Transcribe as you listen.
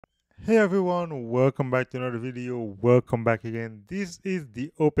Hey everyone, welcome back to another video. Welcome back again. This is the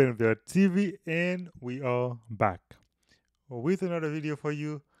Open Viewer TV and we are back with another video for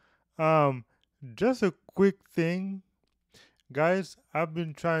you. Um just a quick thing, guys. I've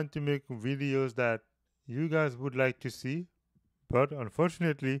been trying to make videos that you guys would like to see, but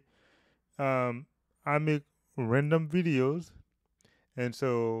unfortunately, um I make random videos, and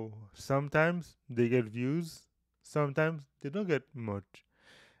so sometimes they get views, sometimes they don't get much.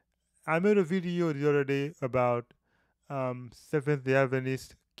 I made a video the other day about Seventh day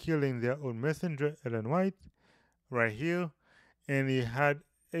Adventists killing their own messenger, Ellen White, right here, and he had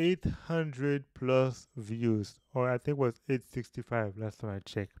 800 plus views, or I think it was 865 last time I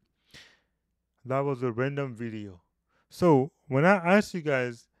checked. That was a random video. So when I asked you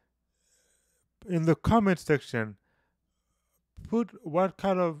guys in the comment section, put what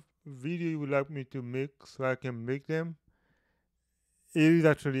kind of video you would like me to make so I can make them, it is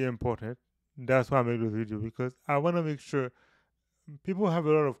actually important. That's why I made the video, because I want to make sure people have a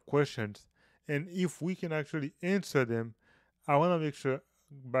lot of questions, and if we can actually answer them, I want to make sure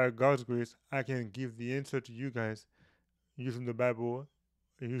by God's grace I can give the answer to you guys using the Bible,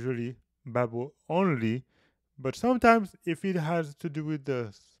 usually Bible only. But sometimes if it has to do with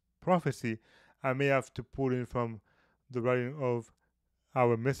the prophecy, I may have to pull in from the writing of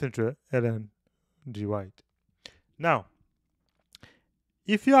our messenger Ellen G. White. Now,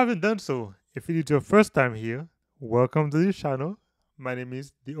 if you haven't done so, if it is your first time here, welcome to this channel. My name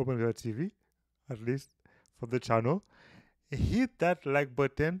is The Open Viewer TV, at least for the channel. Hit that like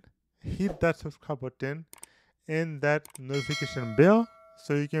button, hit that subscribe button, and that notification bell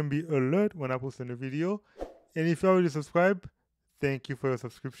so you can be alert when I post a new video. And if you already subscribed, thank you for your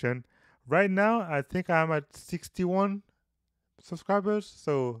subscription. Right now, I think I'm at 61 subscribers,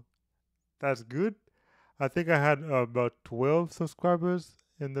 so that's good. I think I had about 12 subscribers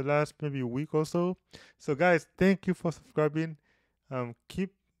in the last maybe week or so. So, guys, thank you for subscribing.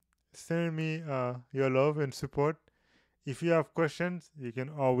 Keep sending me your love and support. If you have questions, you can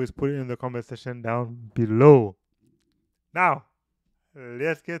always put it in the comment section down below. Now,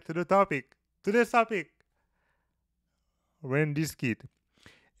 let's get to the topic. Today's topic, Randy Skid.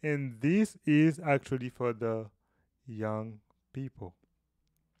 And this is actually for the young people.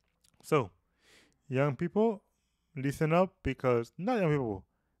 So, young people, listen up, because not young people,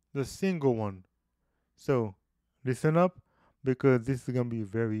 the single one. So, listen up, because this is going to be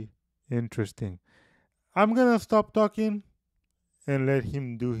very interesting. I'm going to stop talking and let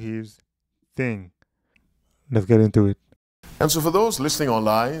him do his thing. Let's get into it. And so for those listening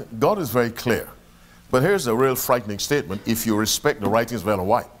online, God is very clear. But here's a real frightening statement if you respect the writings of Ellen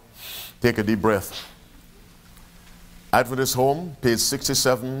White. Take a deep breath. Adventist Home, page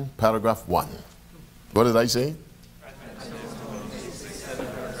 67, paragraph 1. What did I say?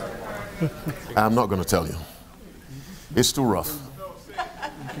 I'm not going to tell you. It's too rough.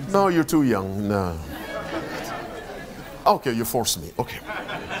 No, you're too young. No. Okay, you forced me. Okay.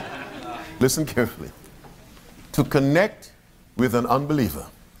 Listen carefully. To connect with an unbeliever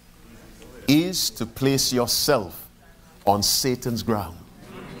is to place yourself on Satan's ground.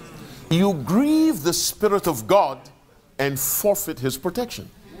 You grieve the Spirit of God and forfeit his protection.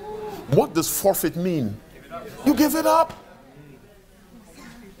 What does forfeit mean? You give it up.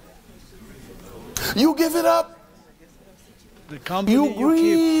 You give it up. You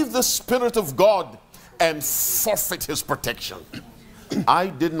grieve the Spirit of God and forfeit his protection. I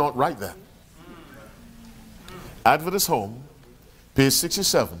did not write that. Adventist Home, page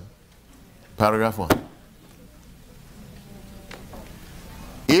 67, paragraph 1.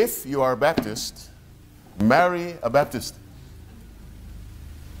 If you are a Baptist, marry a Baptist.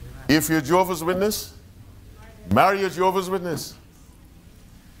 If you're Jehovah's Witness, marry a Jehovah's Witness.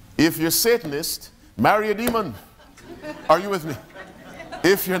 If you're Satanist, marry a demon. Are you with me?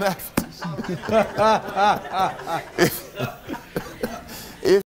 If you're not.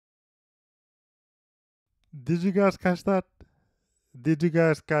 Did you guys catch that? Did you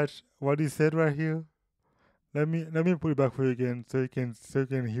guys catch what he said right here? Let me put it back for you again so you can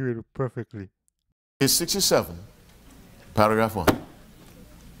hear it perfectly. Page 67, paragraph 1.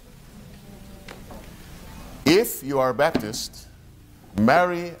 If you are a Baptist,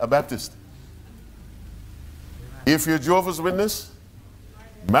 marry a Baptist. If you're Jehovah's Witness,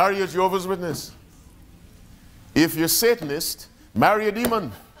 marry a Jehovah's Witness. If you're Satanist, marry a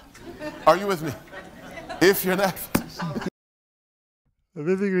demon. Are you with me? If you're not.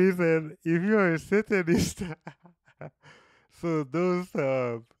 Basically, he said, if you're a Satanist, so those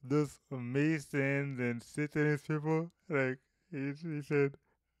Masons and Satanist people, like he said,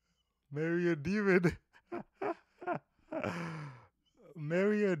 marry a demon.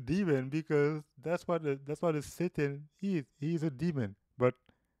 marry a demon because that's what the Satan is. He's a demon. But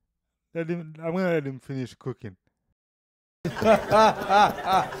I'm gonna let him finish cooking.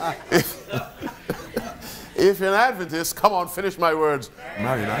 If you're an Adventist, come on, finish my words.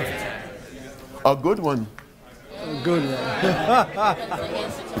 Marry an Adventist. A good one. Good one.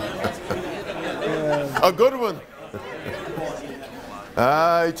 A good one.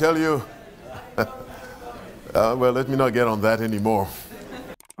 I tell you. Well, let me not get on that anymore.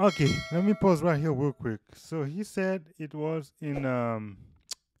 Okay, let me pause right here real quick. So he said it was in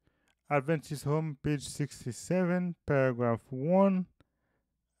Adventist Home, page 67, paragraph 1.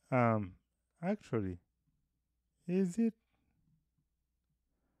 Actually, is it?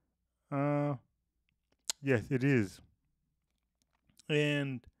 Yes, it is.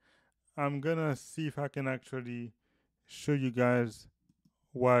 And I'm gonna see if I can actually show you guys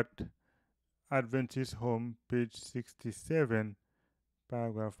what Adventist Home, page 67,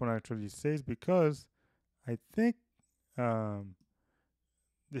 paragraph 1 actually says, because I think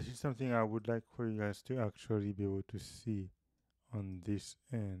this is something I would like for you guys to actually be able to see on this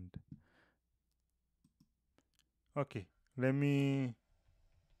end. Okay, let me.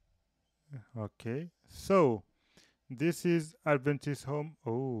 Okay, so this is Adventist Home.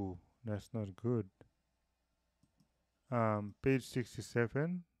 Oh, that's not good. Page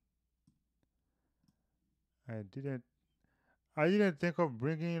 67. I didn't think of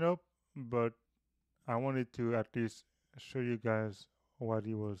bringing it up, but I wanted to at least show you guys what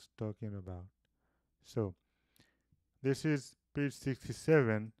he was talking about. So this is page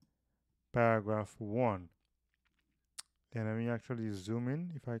 67, paragraph 1. Then let me actually zoom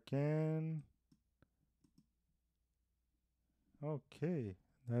in if I can. Okay,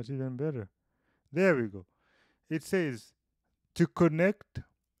 that's even better. There we go. It says, to connect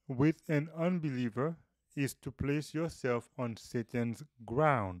with an unbeliever is to place yourself on Satan's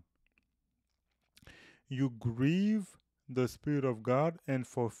ground. You grieve the Spirit of God and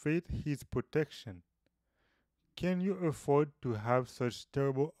forfeit His protection. Can you afford to have such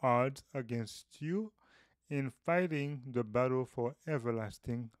terrible odds against you in fighting the battle for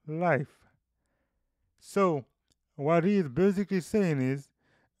everlasting life? So, what he is basically saying is,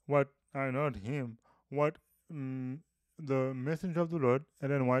 what not him, what the messenger of the Lord,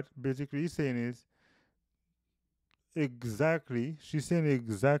 and then what basically he's saying is she's saying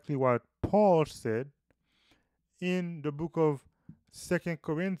exactly what Paul said in the book of 2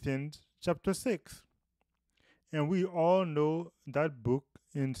 Corinthians chapter 6. And we all know that book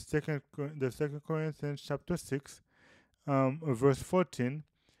in the 2 Corinthians chapter 6, verse 14,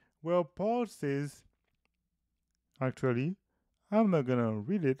 where Paul says, actually, I'm not going to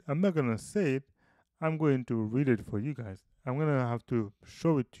read it, I'm not going to say it, I'm going to read it for you guys. I'm going to have to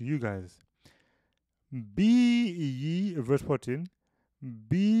show it to you guys. Be ye, verse 14,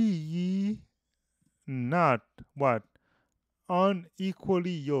 be ye not, what?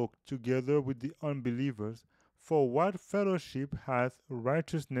 Unequally yoked together with the unbelievers. For what fellowship hath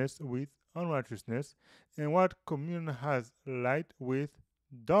righteousness with unrighteousness, and what communion has light with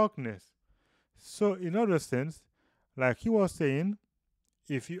darkness? So, in other sense, like he was saying,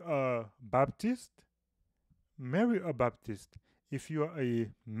 if you are Baptist, marry a Baptist. If you are a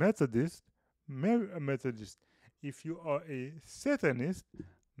Methodist, marry a Methodist. If you are a Satanist,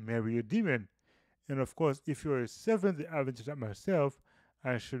 marry a demon. And of course, if you're a Seventh-day Adventist like myself,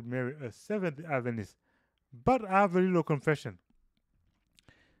 I should marry a Seventh-day Adventist. But I have a little confession.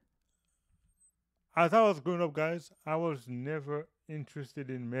 As I was growing up, guys, I was never interested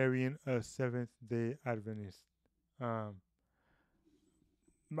in marrying a Seventh-day Adventist. I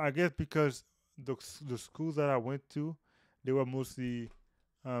guess because the schools that I went to, they were mostly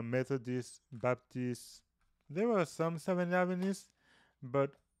Methodist, Baptist. There were some Seventh-day Adventists,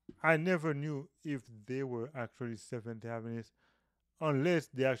 but I never knew if they were actually Seventh-day Adventists unless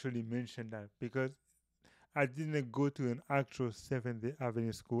they actually mentioned that, because I didn't go to an actual Seventh-day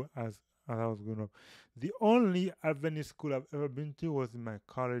Adventist school as I was growing up. The only Adventist school I've ever been to was in my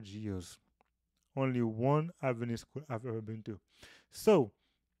college years. Only one Adventist school I've ever been to. So,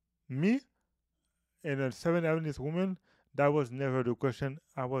 me and a Seventh-day Adventist woman, that was never the question.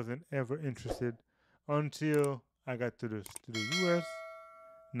 I wasn't ever interested until I got to the US.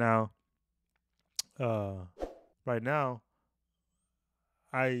 Now, right now,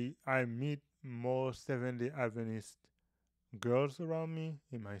 I meet more Seventh-day Adventist girls around me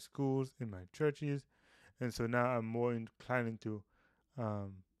in my schools, in my churches, and so now I'm more inclined into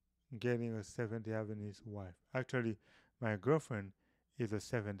getting a Seventh-day Adventist wife. Actually, my girlfriend is a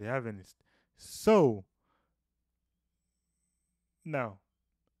Seventh-day Adventist. So now,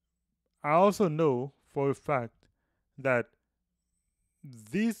 I also know for a fact that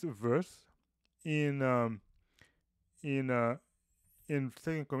this verse in in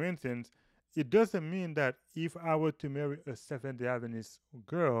 2 Corinthians, it doesn't mean that if I were to marry a Seventh-day Adventist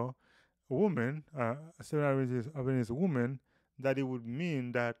girl, woman, a Seventh-day Adventist woman, that it would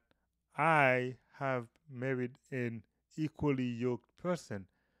mean that I have married an equally yoked person,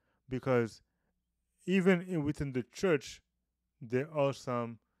 because even within the church, there are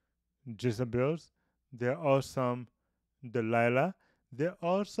some Jezebels, there are some Delilah, there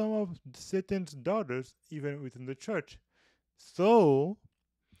are some of Satan's daughters even within the church. So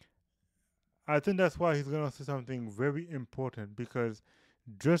I think that's why he's going to say something very important, because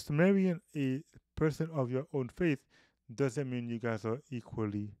just marrying a person of your own faith doesn't mean you guys are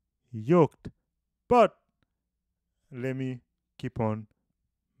equally yoked. But let me keep on,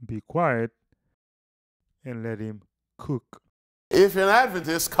 be quiet, and let him cook. If you're an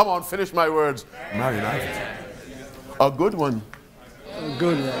Adventist, come on, finish my words. Marry an Adventist. A good one. A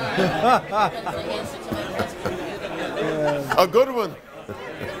good one. A good one.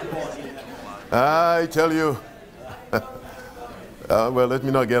 I tell you. Well, let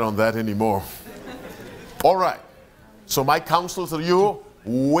me not get on that anymore. All right. So my counsel to you,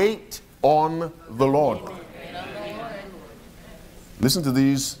 wait on the Lord. Listen to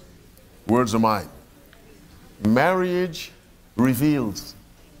these words of mine. Marriage reveals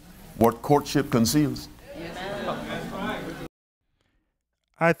what courtship conceals.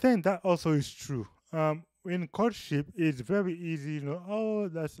 I think that also is true. In courtship, it's very easy, oh,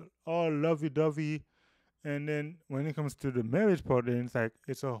 that's all lovey-dovey. And then when it comes to the marriage part, then it's like,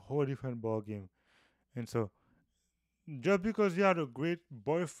 it's a whole different ball game. And so, just because you had a great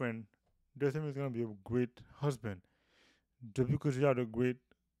boyfriend doesn't mean he's going to be a great husband. Just because you had a great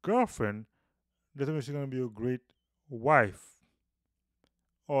girlfriend doesn't mean she's going to be a great wife,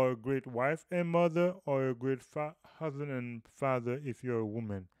 or a great wife and mother, or a great husband and father if you're a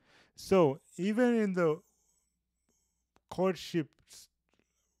woman. So even in the courtship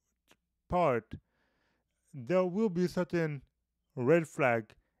part, there will be certain red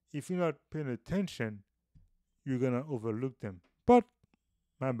flag. If you're not paying attention, you're gonna overlook them. But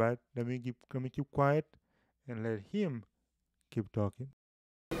my bad. Let me keep quiet and let him keep talking.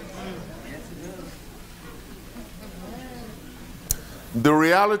 The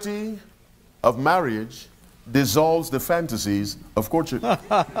reality of marriage dissolves the fantasies of courtship.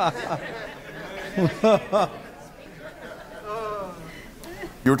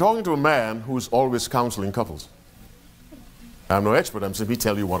 You're talking to a man who's always counseling couples. I'm no expert. I'm simply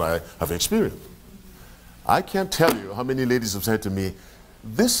telling you what I have experienced. I can't tell you how many ladies have said to me,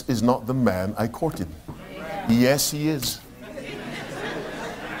 this is not the man I courted. Yes, he is.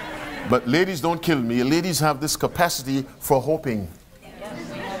 But ladies, don't kill me. Ladies have this capacity for hoping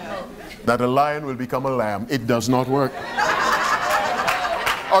that a lion will become a lamb. It does not work.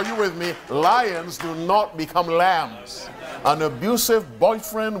 Are you with me? Lions do not become lambs. An abusive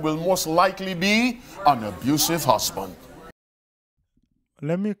boyfriend will most likely be an abusive husband.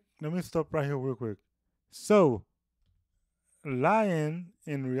 Let me stop right here real quick. So, lion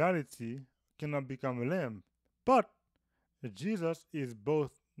in reality cannot become a lamb, but Jesus is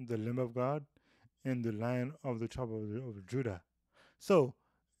both the Lamb of God and the Lion of the tribe of Judah. So,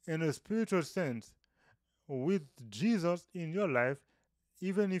 in a spiritual sense, with Jesus in your life,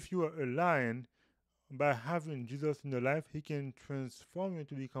 even if you are a lion, by having Jesus in your life, he can transform you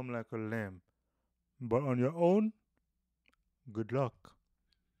to become like a lamb. But on your own, good luck,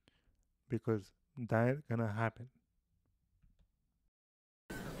 because that ain't gonna happen.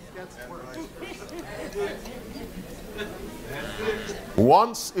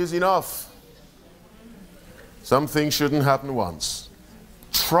 Once is enough. Some things shouldn't happen once.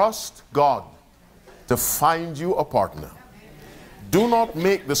 Trust God to find you a partner. Do not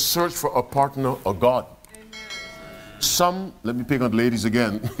make the search for a partner a God. Let me pick on ladies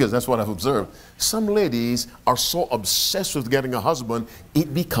again, because that's what I've observed. Some ladies are so obsessed with getting a husband,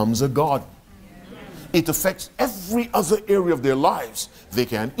 it becomes a God. It affects every other area of their lives. They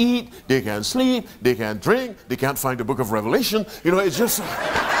can't eat, they can't sleep, they can't drink, they can't find the book of Revelation. It's just,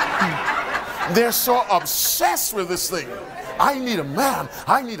 they're so obsessed with this thing. I need a man,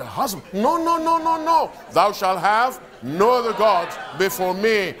 I need a husband. No, no, no, no, no. Thou shalt have no other gods before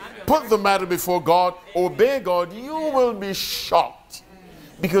me. Put the matter before God, obey God, you will be shocked,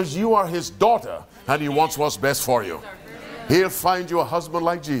 because you are his daughter and he wants what's best for you. He'll find you a husband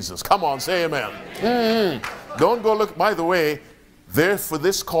like Jesus. Come on, say amen. Don't go look. By the way, there for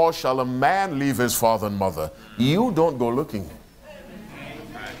this cause shall a man leave his father and mother. You don't go looking.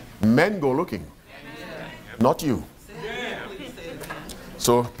 Men go looking, not you.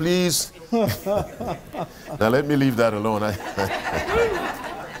 So please, now let me leave that alone. I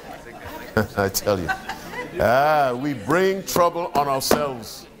tell you. We bring trouble on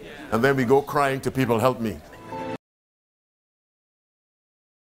ourselves and then we go crying to people, help me.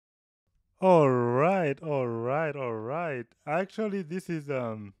 All right, all right, all right. Actually, this is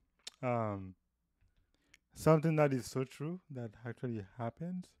something that is so true that actually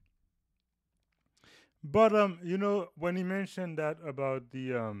happens. But you know, when he mentioned that about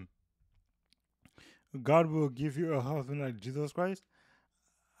the God will give you a husband like Jesus Christ,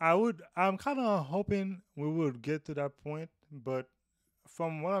 I'm kind of hoping we would get to that point. But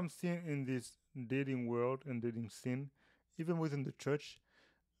from what I'm seeing in this dating world and dating scene, even within the church,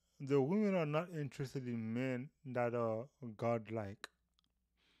 the women are not interested in men that are godlike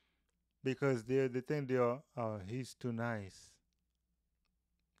because they think they are he's too nice,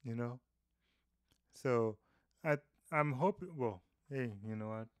 you know. So I I'm hoping. Well, hey, you know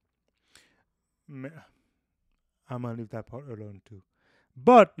what? I'm gonna leave that part alone too.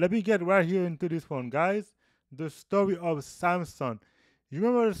 But let me get right here into this one, guys. The story of Samson. You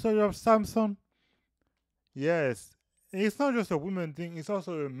remember the story of Samson? Yes. It's not just a woman thing, it's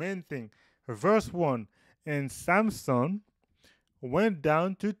also a man thing. Verse 1. And Samson went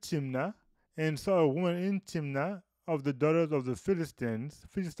down to Timnah and saw a woman in Timnah of the daughters of the Philistines.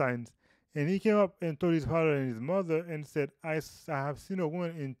 And he came up and told his father and his mother and said, I have seen a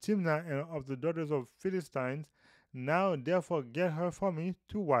woman in Timnah and of the daughters of Philistines. Now therefore get her for me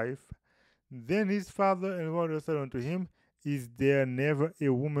to wife. Then his father and mother said unto him, Is there never a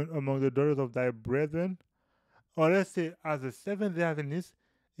woman among the daughters of thy brethren? Or let's say, as a Seventh-day Adventist,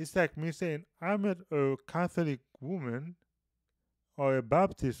 it's like me saying, I met a Catholic woman or a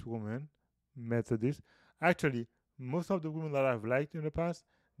Baptist woman, Methodist. Actually, most of the women that I've liked in the past,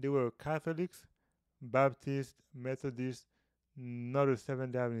 they were Catholics, Baptist, Methodist, not a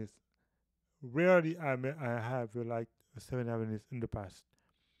Seventh-day Adventist. Rarely I have liked a Seventh-day Adventist in the past.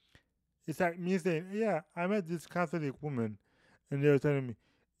 It's like me saying, yeah, I met this Catholic woman, and they were telling me,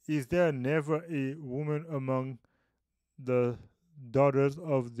 is there never a woman among the daughters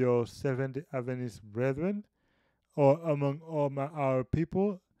of your Seventh-day Adventist brethren, or among our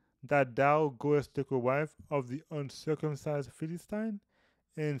people, that thou goest to take a wife of the uncircumcised Philistine?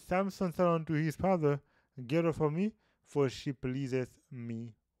 And Samson said unto his father, Get her for me, for she pleaseth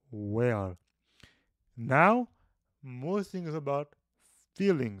me well. Now, most things about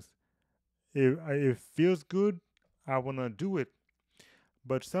feelings. If it feels good, I want to do it.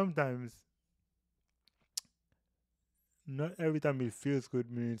 But sometimes, not every time it feels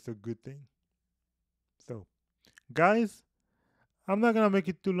good means it's a good thing. So, guys, I'm not gonna make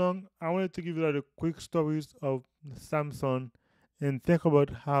it too long. I wanted to give you like the quick stories of Samson and think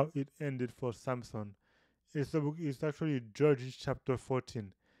about how it ended for Samson. It's actually Judges chapter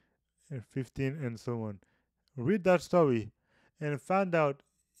 14 and 15 and so on. Read that story and find out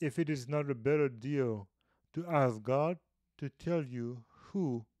if it is not a better deal to ask God to tell you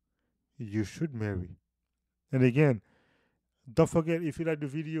who you should marry. And again, don't forget, if you like the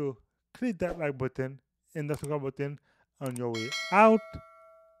video, click that like button and the subscribe button on your way out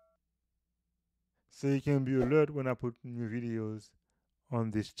so you can be alert when I put new videos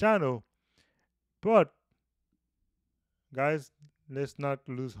on this channel. But guys, let's not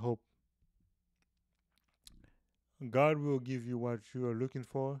lose hope. God will give you what you are looking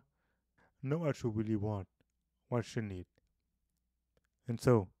for, not what you really want, what you need. And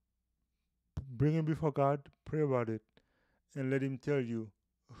so, bring it before God, pray about it, and let Him tell you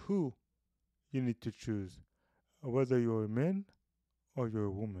who you need to choose, whether you're a man or you're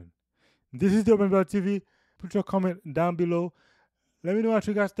a woman. This is the Open Belt TV. Put your comment down below. Let me know what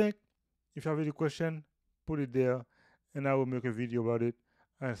you guys think. If you have any question, put it there, and I will make a video about it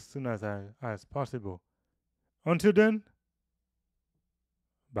as soon as possible. Until then,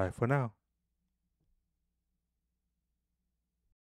 bye for now.